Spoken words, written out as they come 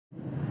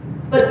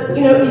But,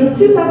 you know, in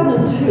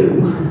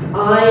 2002,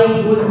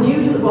 I was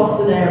new to the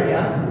Boston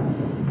area,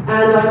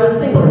 and I was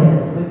single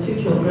again with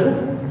 2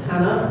 children,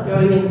 Hannah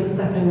going into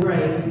 2nd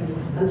grade,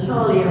 and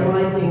Charlie a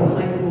rising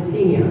high school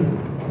senior.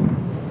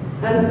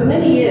 And for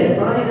many years,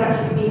 I had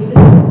actually been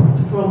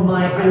distanced from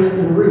my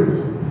Anglican roots.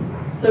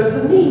 So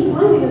for me,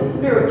 finding a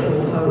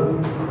spiritual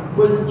home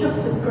was just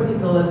as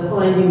critical as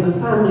finding the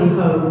family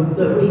home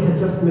that we had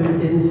just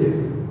moved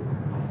into.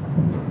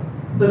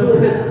 But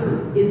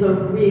August is a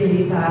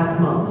really bad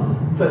month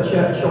for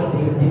church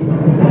shopping in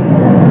Boston.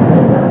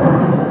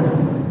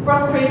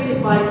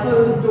 Frustrated by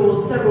closed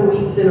doors several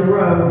weeks in a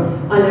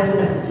row, I left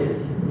messages.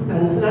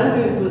 And St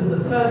Andrews was the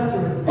first to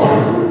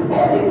respond.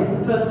 It was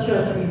the first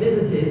church we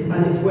visited,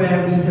 and it's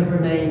where we have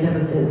remained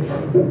ever since.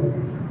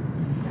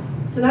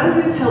 St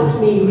Andrews helped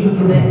me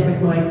reconnect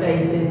with my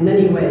faith in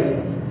many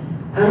ways,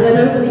 and then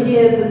over the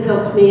years has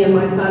helped me and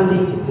my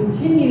family to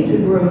continue to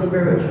grow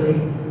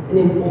spiritually in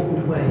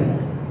important ways.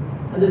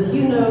 And as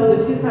you know,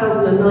 the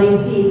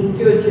 2019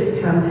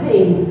 Stewardship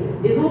campaign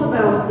is all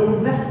about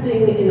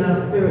investing in our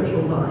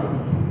spiritual lives.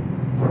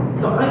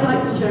 So I'd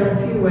like to share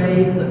a few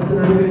ways that St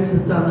Andrews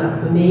has done that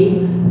for me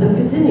and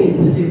continues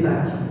to do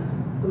that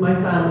for my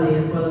family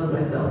as well as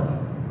myself.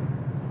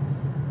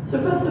 So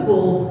first of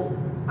all,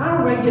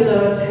 our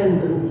regular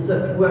attendance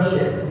at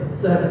worship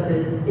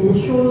services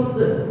ensures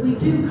that we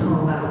do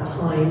carve out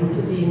time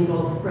to be in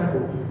God's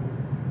presence.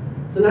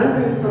 St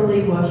Andrew's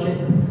Sunday worship,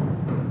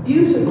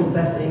 beautiful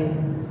setting,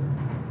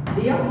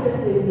 the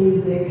uplifting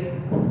music,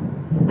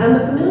 and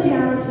the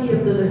familiarity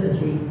of the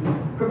liturgy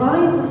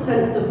provides a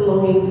sense of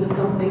belonging to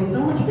something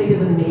so much bigger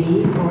than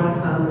me, or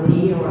our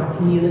family, or our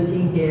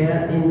community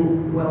here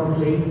in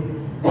Wellesley.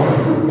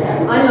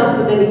 I love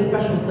the many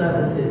special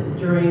services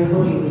during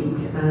Holy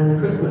Week and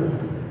Christmas.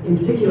 In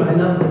particular, I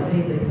love the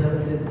Taizé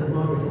services that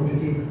Margaret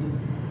introduced.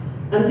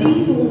 And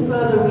these all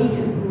further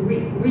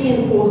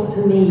reinforce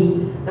to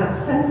me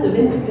that sense of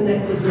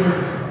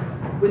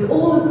interconnectedness with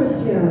all of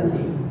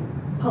Christianity,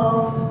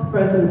 past,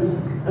 present,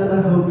 and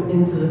I hope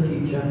into the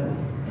future.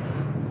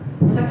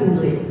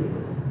 Secondly,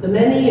 the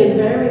many and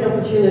varied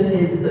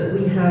opportunities that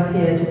we have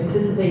here to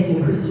participate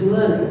in Christian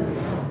learning.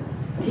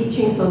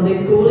 Teaching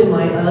Sunday school in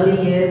my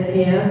early years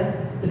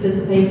here,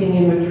 participating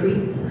in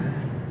retreats,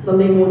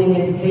 Sunday morning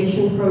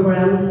education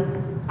programs,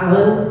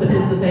 Alan's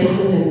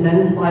participation in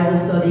men's Bible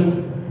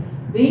study.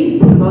 These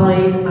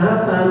provide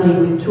our family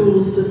with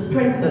tools to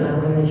strengthen our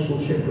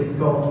relationship with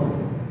God,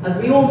 as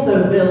we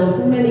also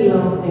build many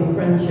lasting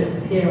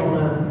friendships here on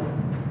earth.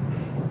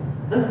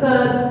 And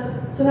third,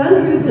 St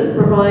Andrews has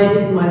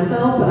provided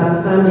myself and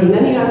our family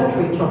many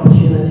outreach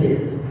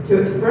opportunities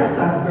to express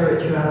our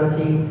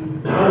spirituality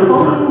by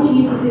following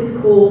Jesus'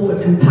 call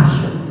for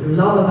compassion through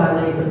love of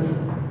our neighbours.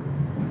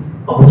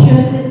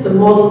 Opportunities to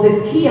model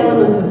this key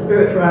element of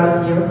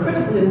spirituality are a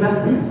critical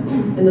investment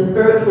in the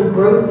spiritual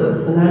growth of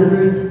the St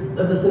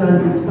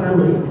Andrews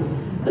family,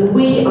 and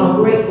we are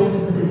grateful to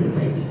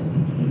participate,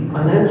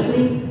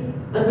 financially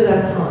and with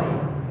our time,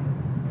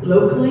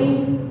 locally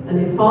and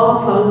in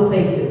far-flung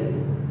places,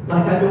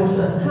 like our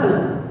daughter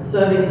Hannah,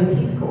 serving in the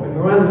Peace Corps in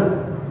Rwanda.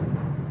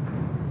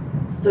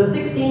 So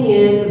 16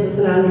 years of the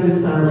St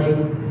Andrews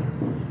family.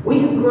 We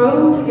have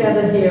grown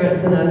together here at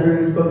St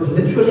Andrews, both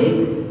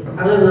literally.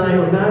 Alan and I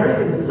were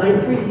married in the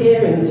sanctuary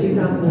here in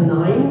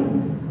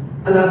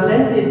 2009, and our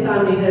blended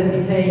family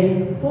then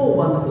became 4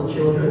 wonderful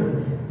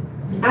children,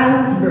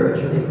 and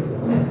spiritually.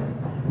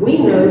 We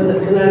know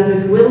that St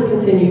Andrews will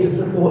continue to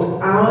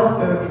support our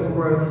spiritual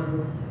growth,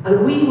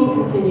 and we will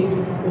continue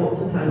to support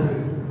St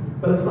Andrews,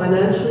 both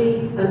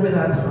financially and with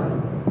our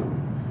time.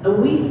 And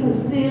we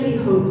sincerely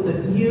hope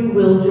that you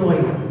will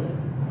join us.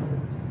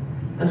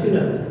 And who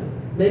knows,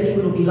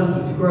 maybe we'll be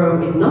lucky to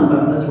grow in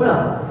number as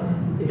well,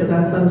 because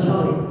our son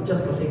Charlie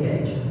just got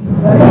engaged.